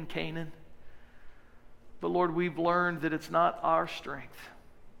in Canaan, but Lord, we've learned that it's not our strength.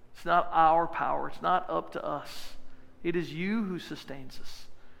 It's not our power. It's not up to us. It is you who sustains us.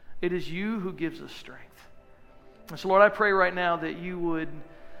 It is you who gives us strength. And so, Lord, I pray right now that you would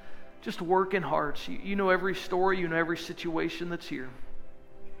just work in hearts. You know every story, you know every situation that's here.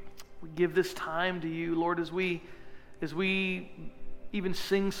 We give this time to you, Lord, as we even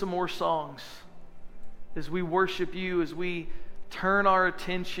sing some more songs, as we worship you, as we turn our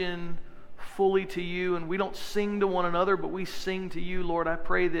attention fully to you, and we don't sing to one another, but we sing to you, Lord. I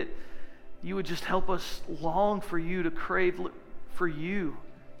pray that you would just help us long for you, to crave for you,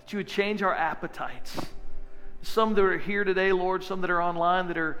 that you would change our appetites. Some that are here today, Lord, some that are online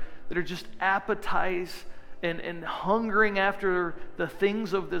that are just appetites and hungering after the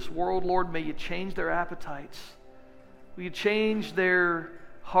things of this world, Lord, may you change their appetites. Will you change their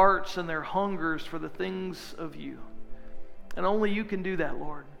hearts and their hungers for the things of you? And only you can do that,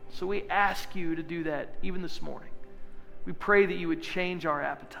 Lord. So we ask you to do that even this morning. We pray that you would change our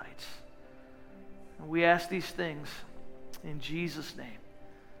appetites. And we ask these things in Jesus' name.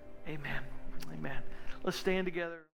 Amen. Amen. Let's stand together.